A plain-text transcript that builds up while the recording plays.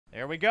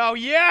There we go.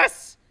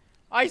 Yes!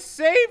 I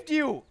saved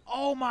you!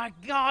 Oh my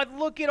god,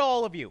 look at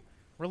all of you.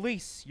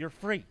 Release. You're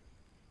free.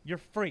 You're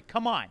free.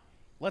 Come on.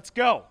 Let's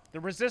go.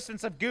 The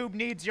resistance of Goob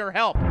needs your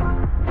help.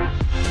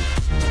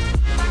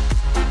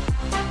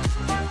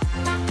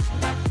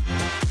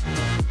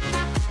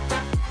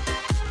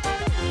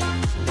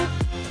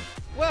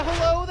 Well,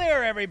 hello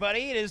there,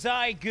 everybody. It is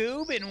I,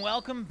 Goob, and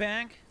welcome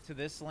back to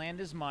This Land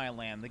Is My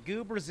Land. The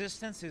Goob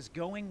resistance is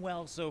going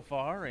well so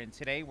far, and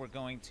today we're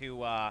going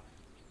to,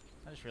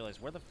 I just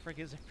realized, where the frick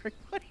is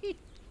everybody?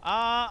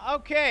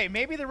 Okay,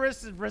 maybe the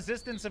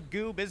resistance of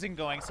Goob isn't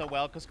going so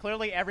well, because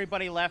clearly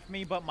everybody left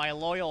me but my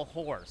loyal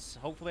horse.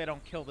 Hopefully I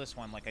don't kill this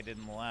one like I did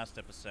in the last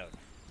episode.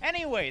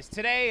 Anyways,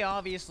 today,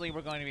 obviously,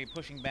 we're going to be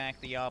pushing back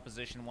the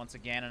opposition once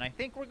again, and I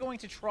think we're going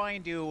to try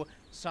and do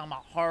some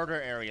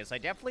harder areas. I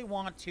definitely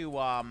want to,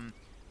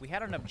 we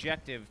had an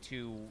objective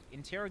to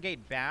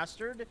interrogate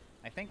Bastard.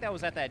 I think that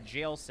was at that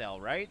jail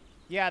cell, right?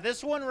 Yeah,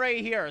 this one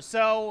right here.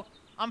 So,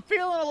 I'm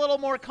feeling a little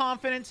more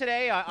confident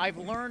today. I've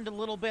learned a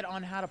little bit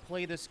on how to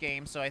play this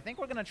game, so I think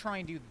we're going to try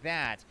and do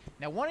that.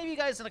 Now, one of you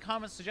guys in the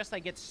comments suggests I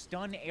get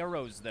stun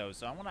arrows, though,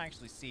 so I want to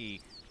actually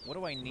see, what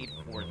do I need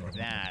for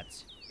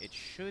that? It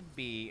should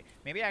be,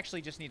 maybe I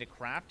actually just need to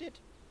craft it?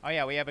 Oh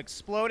yeah, we have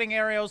exploding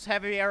arrows,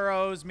 heavy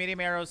arrows, medium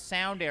arrows,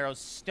 sound arrows,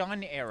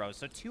 stun arrows.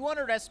 So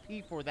 200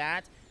 SP for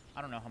that.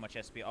 I don't know how much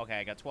SP. Okay,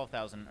 I got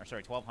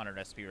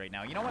 1200 SP right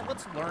now. You know what?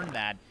 Let's learn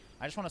that.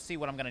 I just want to see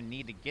what I'm going to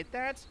need to get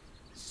that.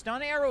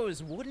 Stun arrow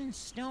is wooden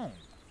stone.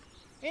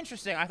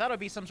 Interesting. I thought it would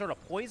be some sort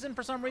of poison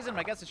for some reason, but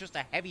I guess it's just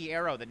a heavy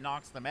arrow that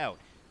knocks them out.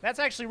 That's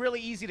actually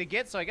really easy to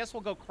get, so I guess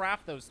we'll go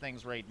craft those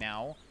things right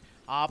now.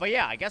 But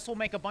yeah, I guess we'll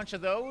make a bunch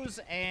of those,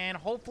 and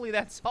hopefully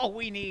that's all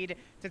we need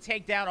to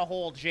take down a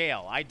whole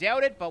jail. I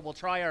doubt it, but we'll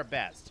try our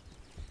best.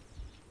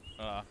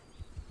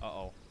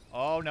 Uh-oh.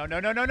 Oh, no, no,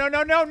 no, no, no,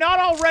 no, no, not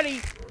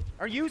already!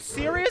 Are you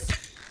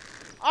serious?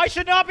 I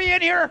should not be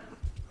in here!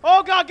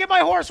 Oh, God, get my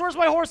horse! Where's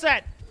my horse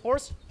at?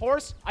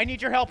 Horse, I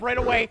need your help right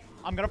away.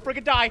 I'm gonna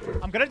freaking die.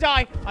 I'm gonna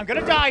die. I'm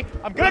gonna die.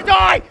 I'm gonna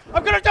die!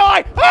 I'm gonna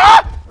die!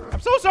 Ah! I'm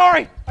so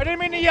sorry! I didn't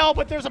mean to yell,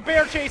 but there's a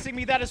bear chasing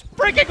me. That is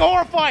freaking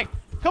horrifying!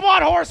 Come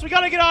on, horse, we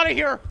gotta get out of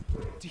here.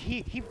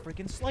 He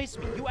freaking sliced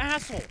me, you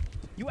asshole.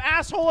 You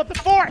asshole of the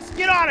forest,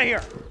 get out of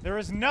here. There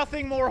is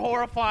nothing more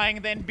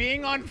horrifying than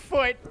being on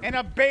foot and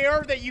a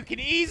bear that you can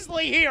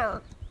easily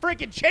hear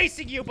freaking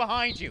chasing you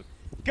behind you.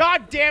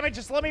 God damn it,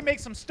 just let me make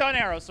some stun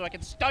arrows so I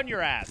can stun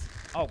your ass.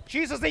 Oh,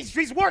 Jesus,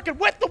 he's working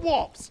with the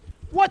wolves.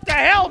 What the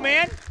hell,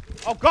 man?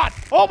 Oh, God.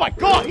 Oh, my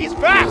God, he's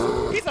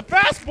fast. He's a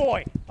fast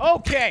boy.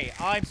 Okay,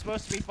 I'm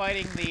supposed to be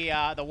fighting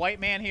the white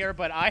man here,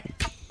 but I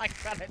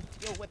gotta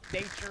deal with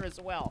nature as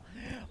well.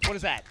 What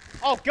is that?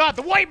 Oh, God,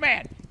 the white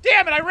man!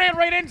 Damn it, I ran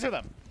right into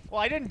them! Well,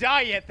 I didn't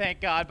die yet,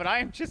 thank God, but I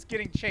am just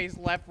getting chased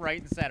left,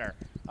 right, and center.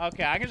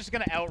 Okay, I'm just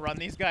gonna outrun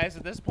these guys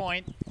at this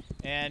point,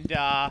 and,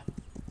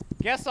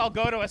 guess I'll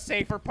go to a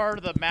safer part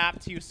of the map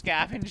to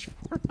scavenge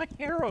for my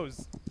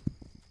arrows.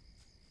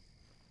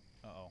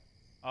 Uh-oh.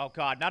 Oh,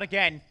 God, not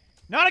again!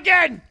 Not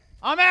again!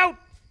 I'm out!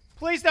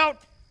 Please don't!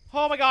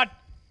 Oh, my God!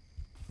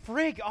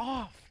 Frig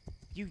off!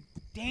 You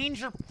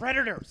danger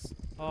predators!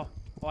 Oh,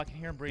 I can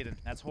hear him breathing.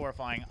 That's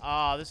horrifying.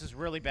 This is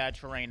really bad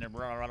terrain to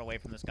run away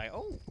from this guy.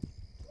 Oh,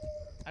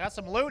 I got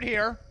some loot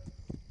here.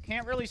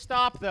 Can't really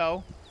stop,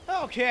 though.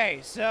 Okay,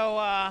 so,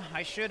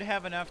 I should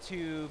have enough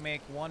to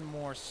make one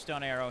more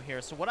stun arrow here.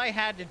 So what I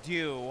had to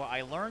do,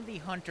 I learned the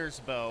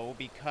hunter's bow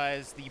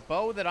because the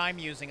bow that I'm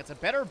using, it's a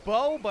better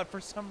bow, but for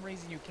some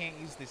reason you can't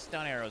use the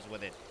stun arrows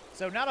with it.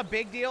 So not a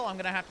big deal. I'm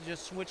going to have to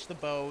just switch the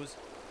bows.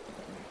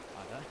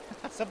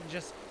 Something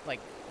just, like,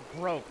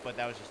 broke, but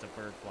that was just a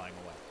bird flying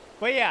away.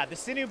 But yeah, the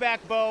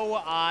sinew-back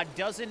bow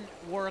doesn't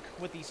work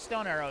with the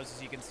stun arrows,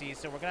 as you can see,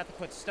 so we're going to have to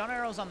put stun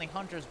arrows on the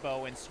hunter's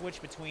bow and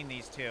switch between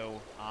these two.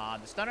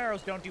 The stun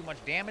arrows don't do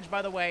much damage,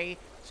 by the way,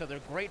 so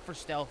they're great for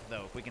stealth,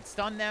 though. If we can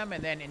stun them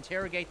and then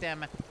interrogate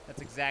them,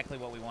 that's exactly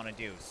what we want to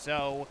do.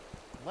 So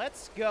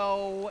let's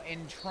go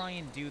and try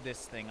and do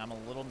this thing. I'm a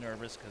little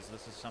nervous because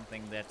this is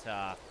something that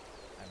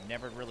I've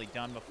never really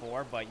done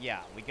before, but yeah,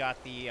 we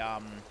got the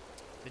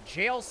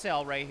jail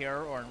cell right here,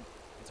 or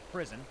it's a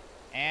prison.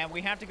 And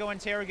we have to go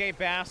interrogate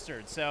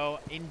Bastard. So,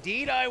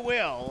 indeed I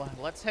will.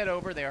 Let's head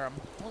over there. I'm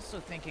also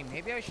thinking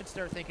maybe I should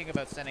start thinking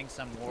about sending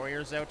some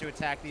warriors out to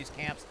attack these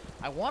camps.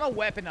 I want to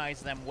weaponize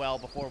them well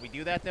before we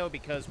do that, though,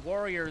 because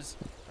warriors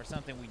are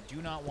something we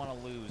do not want to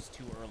lose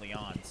too early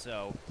on.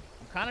 So,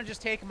 I'm kind of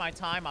just taking my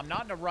time. I'm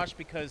not in a rush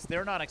because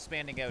they're not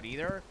expanding out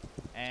either.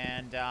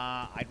 And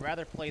I'd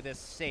rather play this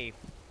safe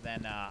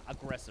than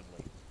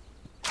aggressively.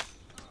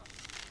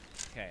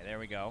 Okay, there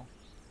we go.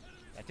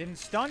 That didn't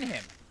stun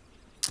him.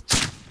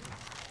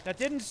 That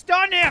didn't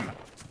stun him!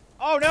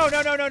 Oh, no,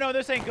 no, no, no, no,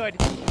 this ain't good.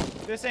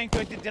 This ain't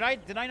good. Did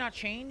I not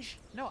change?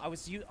 No,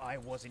 I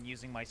wasn't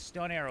using my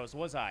stun arrows,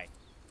 was I?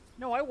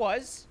 No, I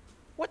was.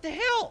 What the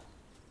hell?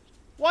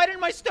 Why didn't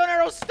my stun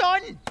arrows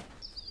stun?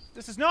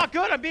 This is not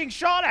good. I'm being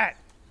shot at.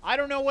 I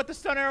don't know what the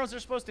stun arrows are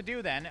supposed to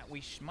do then.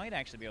 We might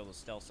actually be able to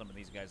stealth some of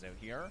these guys out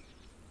here.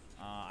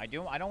 I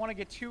don't want to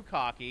get too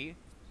cocky,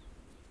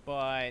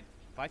 but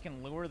If I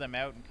can lure them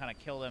out and kind of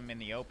kill them in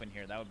the open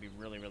here, that would be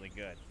really, really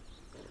good.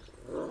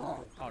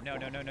 Oh, no,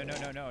 no, no, no, no,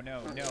 no, no,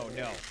 no, no,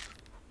 no.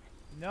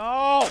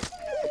 No!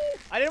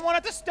 I didn't want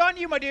it to stun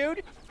you, my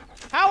dude!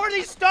 How are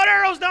these stun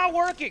arrows not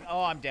working?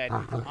 Oh, I'm dead.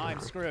 I'm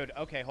screwed.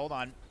 Okay, hold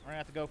on. We're gonna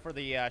have to go for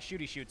the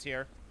shooty shoots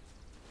here.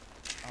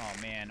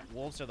 Oh, man.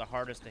 Wolves are the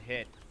hardest to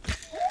hit.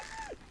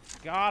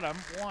 Got him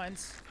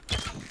once.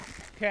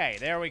 Okay,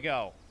 there we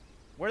go.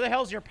 Where the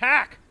hell's your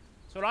pack?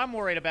 That's what I'm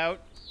worried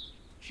about.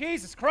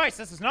 Jesus Christ,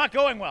 this is not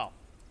going well.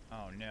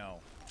 Oh, no.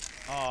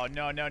 Oh,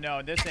 no, no,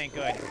 no. This ain't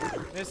good.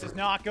 This is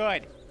not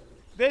good.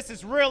 This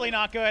is really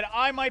not good.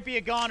 I might be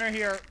a goner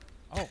here.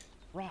 Oh,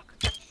 rock.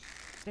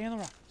 Stay in the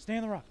rock. Stay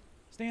in the rock.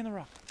 Stay in the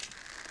rock.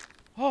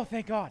 Oh,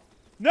 thank God.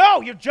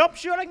 No, you're jump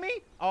shooting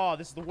me? Oh,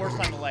 this is the worst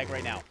time to lag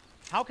right now.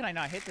 How can I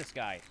not hit this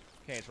guy?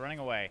 Okay, it's running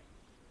away.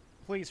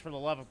 Please, for the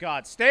love of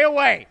God, stay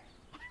away.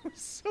 I was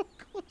so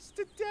close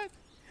to death.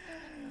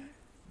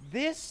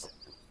 This,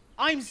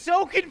 I'm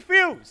so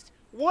confused.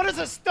 What does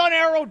a stun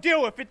arrow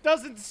do if it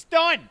doesn't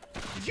stun?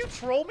 Did you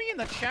troll me in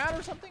the chat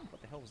or something?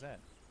 What the hell was that?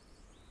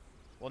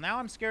 Well, now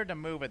I'm scared to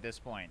move at this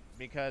point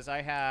because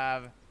I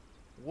have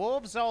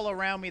wolves all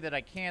around me that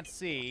I can't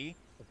see,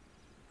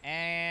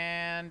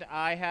 and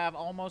I have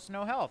almost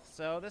no health.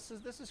 So this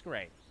is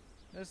great.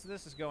 This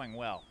is going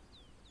well.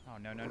 Oh,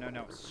 no, no, no,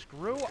 no.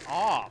 Screw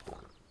off.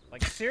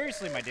 Like,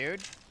 seriously, my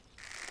dude.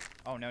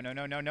 Oh, no, no,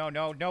 no, no, no,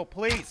 no, no,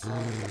 please.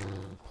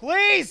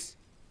 Please!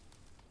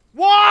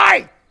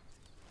 Why?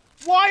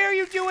 Why are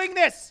you doing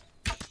this?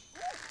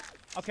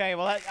 Okay,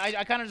 well,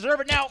 I kind of deserve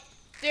it now.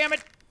 Damn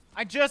it.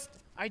 I just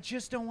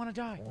don't want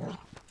to die.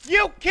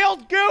 You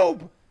killed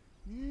Goob!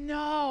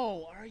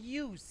 No, are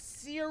you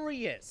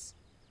serious?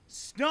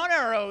 Stun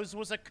arrows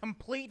was a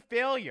complete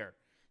failure.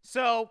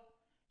 So,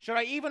 should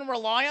I even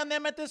rely on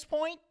them at this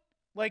point?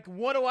 Like,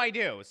 what do I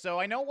do? So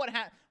I know what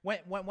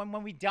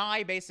when we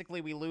die,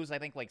 basically we lose, I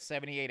think, like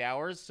 78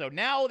 hours. So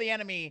now the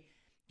enemy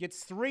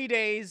gets 3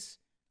 days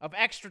of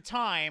extra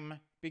time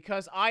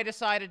because I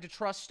decided to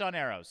trust stun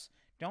arrows.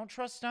 Don't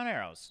trust stun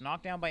arrows.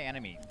 Knocked down by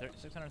enemy.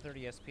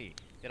 630 SP.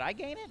 Did I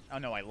gain it? Oh,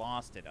 no, I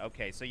lost it.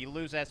 Okay, so you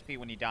lose SP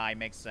when you die.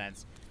 Makes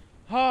sense.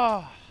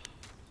 Oh,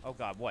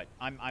 God, what?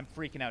 I'm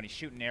freaking out. He's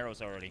shooting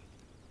arrows already.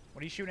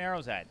 What are you shooting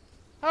arrows at?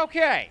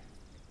 Okay.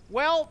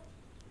 Well,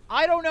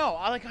 I don't know.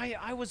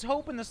 I was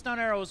hoping the stun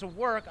arrows would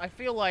work. I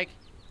feel like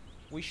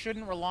we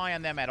shouldn't rely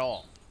on them at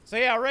all. So,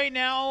 yeah, right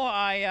now,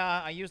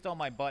 I used all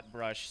my butt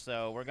brush,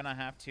 so we're gonna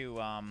have to,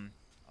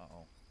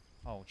 uh-oh.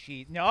 Oh,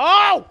 geez.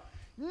 No!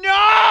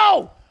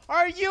 No!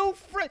 Are you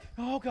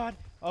oh, God.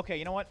 Okay,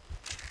 you know what?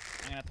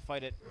 I'm gonna have to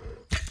fight it.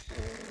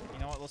 You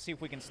know what? Let's see if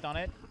we can stun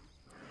it.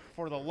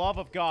 For the love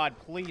of God,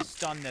 please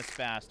stun this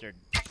bastard.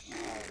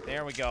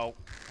 There we go.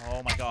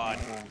 Oh, my God.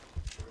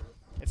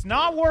 It's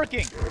not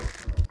working.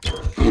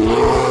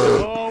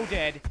 So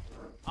dead.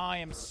 I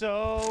am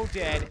so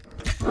dead.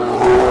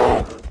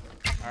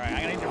 Alright,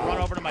 I'm gonna need to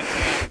run over to my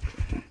camp.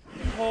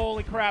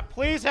 Holy crap.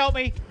 Please help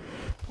me.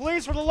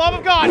 Please, for the love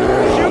of God,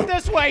 shoot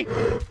this way.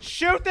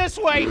 Shoot this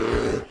way.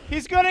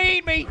 He's gonna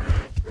eat me.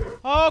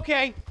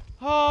 Okay.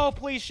 Oh,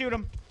 please shoot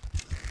him.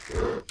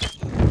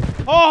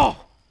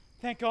 Oh,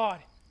 thank God.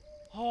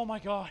 Oh, my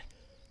God.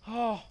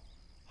 Oh,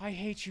 I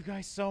hate you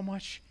guys so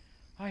much.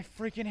 I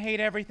freaking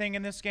hate everything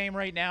in this game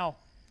right now.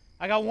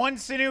 I got one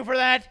sinew for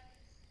that.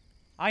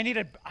 I need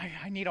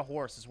a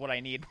horse is what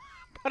I need.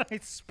 But I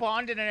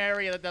spawned in an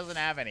area that doesn't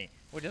have any,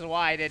 which is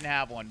why I didn't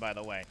have one, by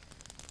the way.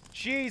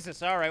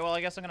 Jesus, alright, well,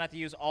 I guess I'm gonna have to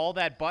use all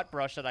that butt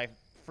brush that I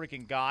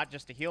freaking got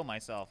just to heal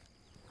myself.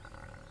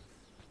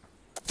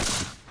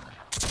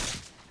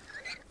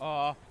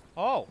 Oh,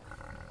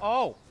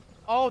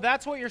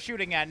 that's what you're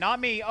shooting at, not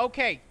me.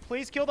 Okay,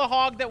 please kill the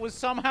hog that was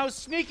somehow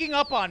sneaking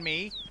up on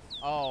me.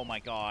 Oh, my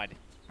God.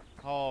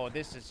 Oh,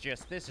 this is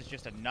just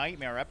a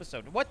nightmare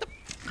episode. What the?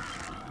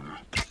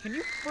 Can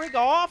you frig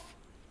off?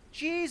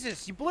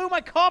 Jesus, you blew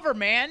my cover,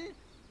 man.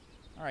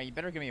 All right, you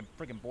better give me a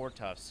friggin' boar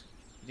tufts.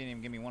 You didn't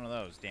even give me one of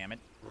those, damn it.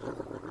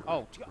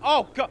 Oh,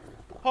 God.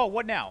 Oh,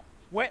 what now?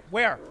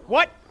 Where?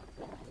 What?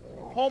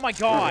 Oh, my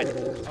God.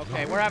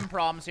 Okay, we're having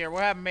problems here.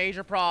 We're having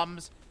major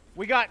problems.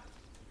 We got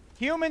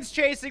humans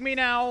chasing me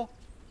now,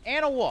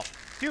 and a wolf.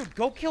 Dude,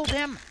 go kill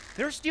them.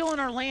 They're stealing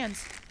our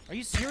lands. Are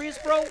you serious,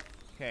 bro?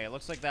 Okay, it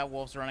looks like that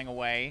wolf's running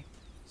away.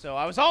 So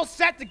I was all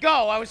set to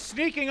go. I was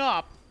sneaking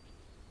up.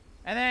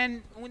 And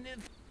then, when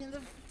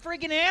the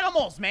friggin'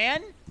 animals,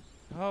 man.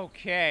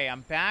 Okay,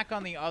 I'm back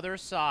on the other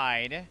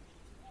side.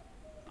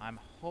 I'm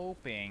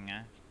hoping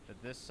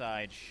that this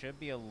side should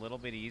be a little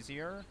bit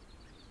easier.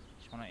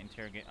 Just want to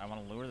interrogate. I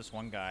want to lure this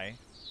one guy.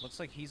 Looks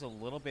like he's a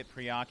little bit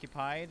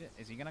preoccupied.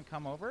 Is he going to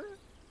come over?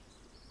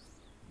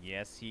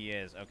 Yes, he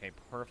is. Okay,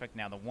 perfect.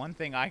 Now, the one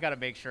thing I got to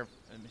make sure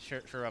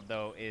of,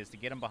 though, is to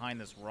get him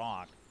behind this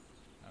rock.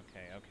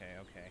 Okay.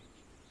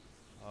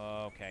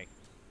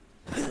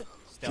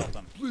 Stealth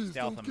him. Please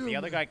Stealth him. The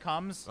other guy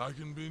comes. I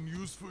can be in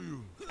use for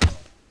you.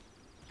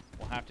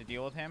 We'll have to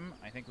deal with him.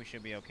 I think we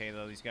should be okay,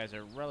 though. These guys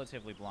are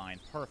relatively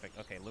blind. Perfect.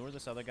 Okay, lure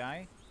this other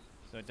guy.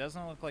 So it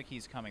doesn't look like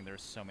he's coming.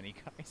 There's so many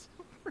guys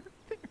over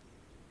there.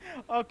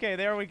 Okay,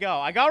 there we go.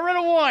 I got rid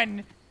of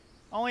one.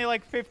 Only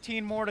like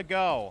 15 more to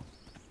go.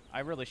 I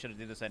really should have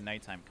did this at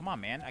nighttime. Come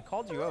on, man. I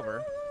called you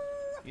over.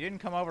 You didn't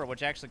come over,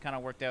 which actually kind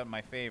of worked out in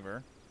my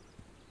favor.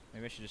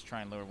 Maybe I should just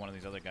try and lure one of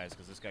these other guys,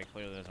 because this guy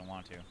clearly doesn't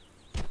want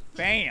to.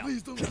 Bam!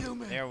 Please don't kill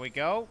me. There we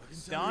go.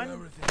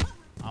 Done.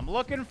 I'm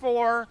looking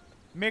for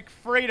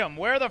McFreedom.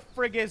 Where the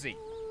frig is he?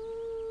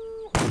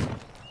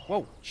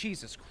 Whoa,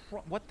 Jesus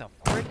Christ. What the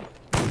frig?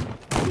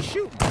 Who's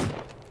shooting?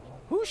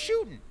 Who's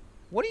shooting?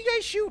 What are you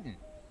guys shooting?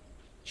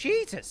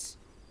 Jesus.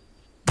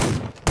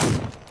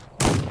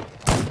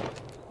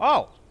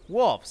 Oh,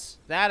 wolves.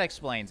 That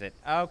explains it.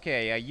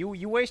 Okay,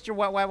 you waste your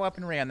wet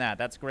weaponry on that.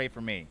 That's great for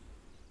me.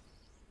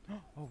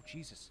 Oh,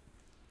 Jesus.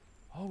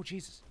 Oh,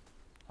 Jesus.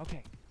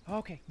 Okay.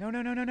 Okay. No.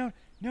 Attack.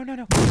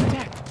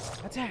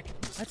 Attack.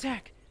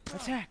 Attack.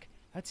 Attack.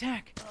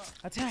 Attack.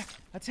 Attack.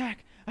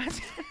 Attack.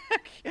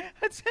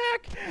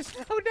 Attack.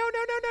 Oh,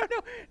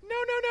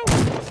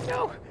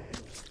 no.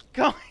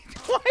 God,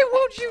 why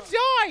won't you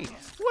die?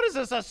 What is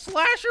this, a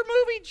slasher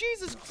movie?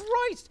 Jesus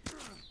Christ.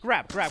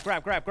 Grab.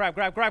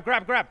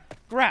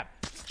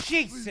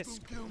 Jesus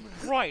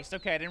Christ.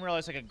 Okay, I didn't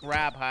realize I could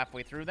grab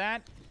halfway through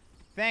that.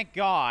 Thank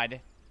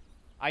God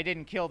I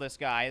didn't kill this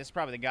guy. This is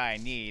probably the guy I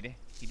need.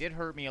 He did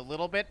hurt me a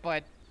little bit,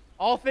 but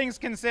all things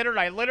considered,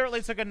 I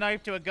literally took a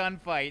knife to a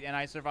gunfight, and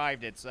I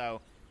survived it, so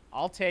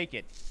I'll take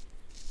it.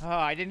 Oh,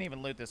 I didn't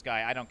even loot this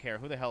guy. I don't care.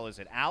 Who the hell is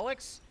it?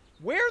 Alex?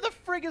 Where the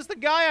frig is the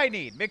guy I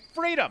need?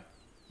 McFreedom!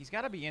 He's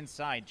got to be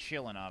inside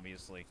chilling,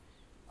 obviously.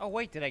 Oh,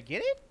 wait, did I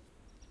get it?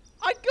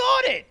 I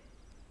got it!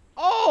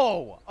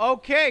 Oh,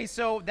 okay,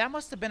 so that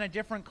must have been a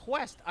different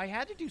quest. I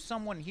had to do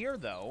someone here,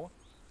 though.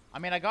 I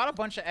mean, I got a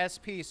bunch of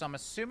SP, so I'm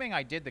assuming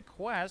I did the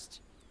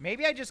quest.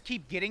 Maybe I just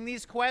keep getting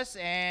these quests,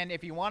 and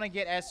if you want to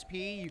get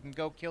SP, you can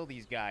go kill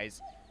these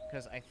guys.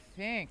 Because I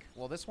think,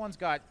 well, this one's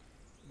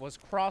was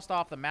crossed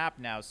off the map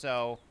now,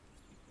 so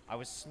I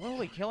was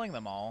slowly killing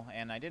them all,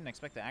 and I didn't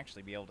expect to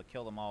actually be able to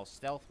kill them all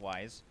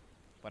stealth-wise.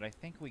 But I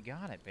think we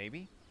got it,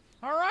 baby.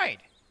 All right.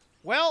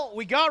 Well,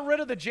 we got rid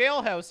of the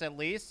jailhouse, at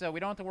least, so we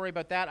don't have to worry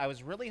about that. I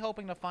was really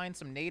hoping to find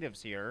some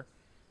natives here.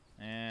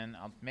 And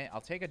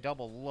I'll take a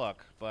double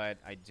look, but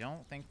I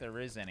don't think there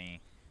is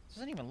any. It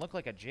doesn't even look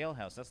like a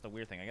jailhouse. That's the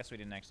weird thing. I guess we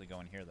didn't actually go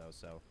in here, though,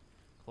 so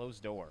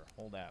closed door.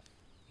 Hold F.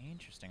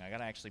 Interesting. I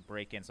gotta actually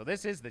break in. So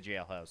this is the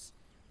jailhouse.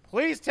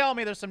 Please tell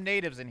me there's some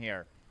natives in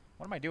here.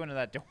 What am I doing to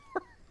that door?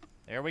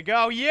 There we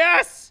go.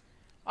 Yes!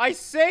 I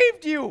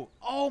saved you!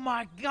 Oh,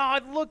 my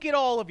God. Look at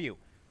all of you.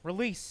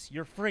 Release.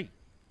 You're free.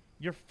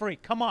 You're free.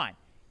 Come on.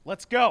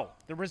 Let's go.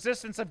 The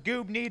resistance of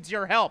Goob needs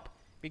your help,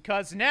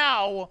 because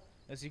now,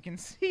 as you can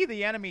see,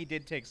 the enemy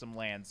did take some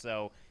land,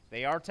 so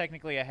they are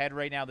technically ahead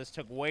right now. This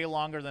took way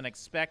longer than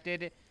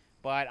expected,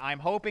 but I'm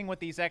hoping with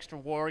these extra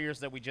warriors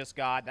that we just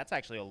got, that's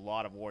actually a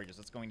lot of warriors.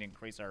 That's going to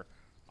increase our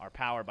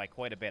power by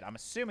quite a bit. I'm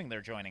assuming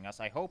they're joining us.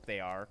 I hope they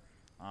are.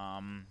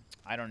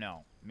 I don't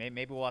know.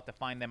 Maybe we'll have to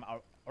find them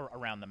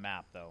around the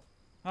map, though.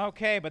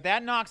 Okay, but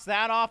that knocks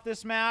that off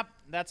this map.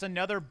 That's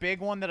another big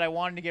one that I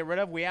wanted to get rid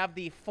of. We have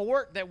the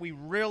fort that we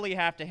really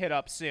have to hit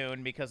up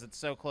soon because it's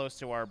so close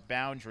to our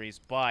boundaries,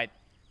 but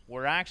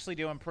we're actually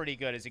doing pretty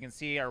good. As you can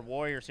see, our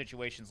warrior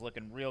situation's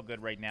looking real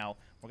good right now.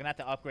 We're going to have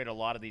to upgrade a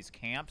lot of these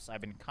camps.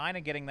 I've been kind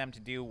of getting them to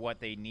do what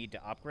they need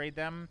to upgrade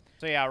them.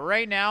 So yeah,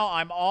 right now,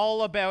 I'm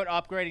all about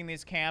upgrading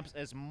these camps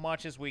as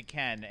much as we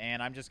can,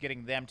 and I'm just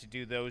getting them to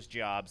do those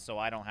jobs so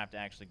I don't have to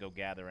actually go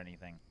gather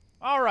anything.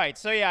 All right,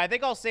 so yeah, I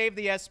think I'll save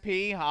the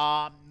SP.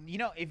 You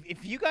know,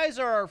 if you guys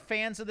are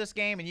fans of this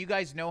game and you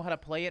guys know how to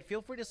play it,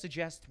 feel free to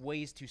suggest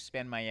ways to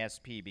spend my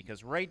SP,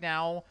 because right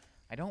now,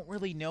 I don't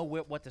really know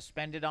what to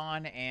spend it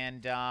on,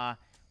 and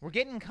we're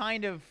getting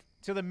kind of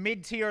to the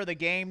mid-tier of the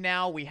game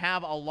now. We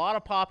have a lot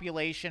of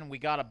population. We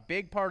got a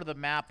big part of the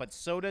map, but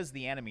so does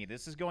the enemy.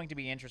 This is going to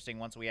be interesting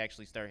once we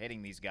actually start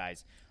hitting these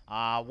guys.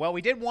 Well,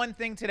 we did one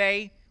thing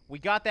today. We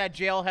got that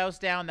jailhouse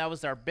down. That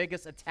was our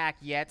biggest attack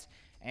yet.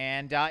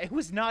 And it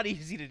was not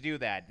easy to do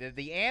that.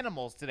 The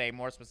animals today,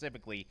 more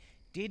specifically,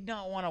 did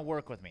not want to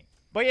work with me.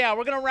 But yeah,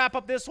 we're going to wrap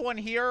up this one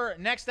here.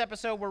 Next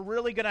episode, we're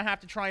really going to have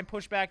to try and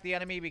push back the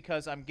enemy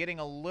because I'm getting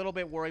a little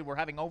bit worried. We're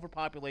having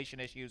overpopulation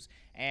issues,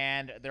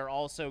 and they're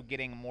also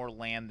getting more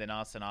land than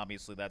us, and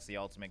obviously that's the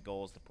ultimate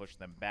goal, is to push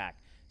them back.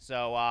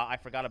 So I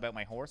forgot about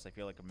my horse. I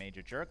feel like a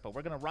major jerk, but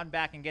we're going to run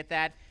back and get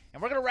that.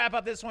 And we're going to wrap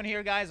up this one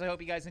here, guys. I hope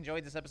you guys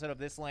enjoyed this episode of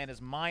This Land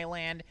Is My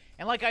Land.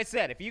 And like I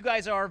said, if you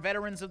guys are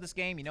veterans of this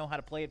game, you know how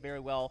to play it very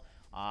well,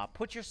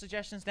 put your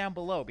suggestions down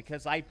below,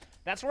 because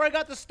that's where I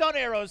got the stun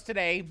arrows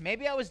today.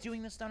 Maybe I was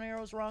doing the stun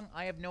arrows wrong.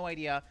 I have no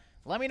idea.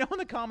 Let me know in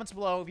the comments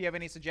below if you have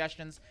any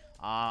suggestions.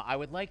 I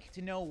would like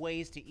to know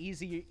ways to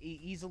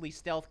easily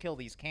stealth kill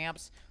these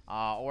camps,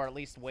 or at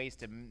least ways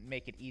to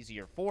make it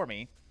easier for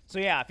me. So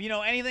yeah, if you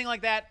know anything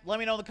like that, let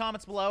me know in the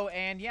comments below.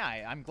 And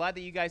yeah, I'm glad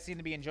that you guys seem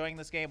to be enjoying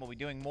this game. We'll be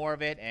doing more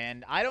of it.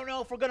 And I don't know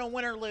if we're going to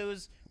win or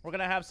lose. We're going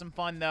to have some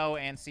fun, though,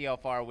 and see how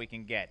far we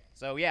can get.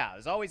 So yeah,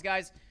 as always,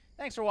 guys,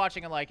 thanks for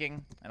watching and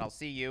liking, and I'll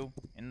see you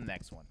in the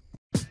next one.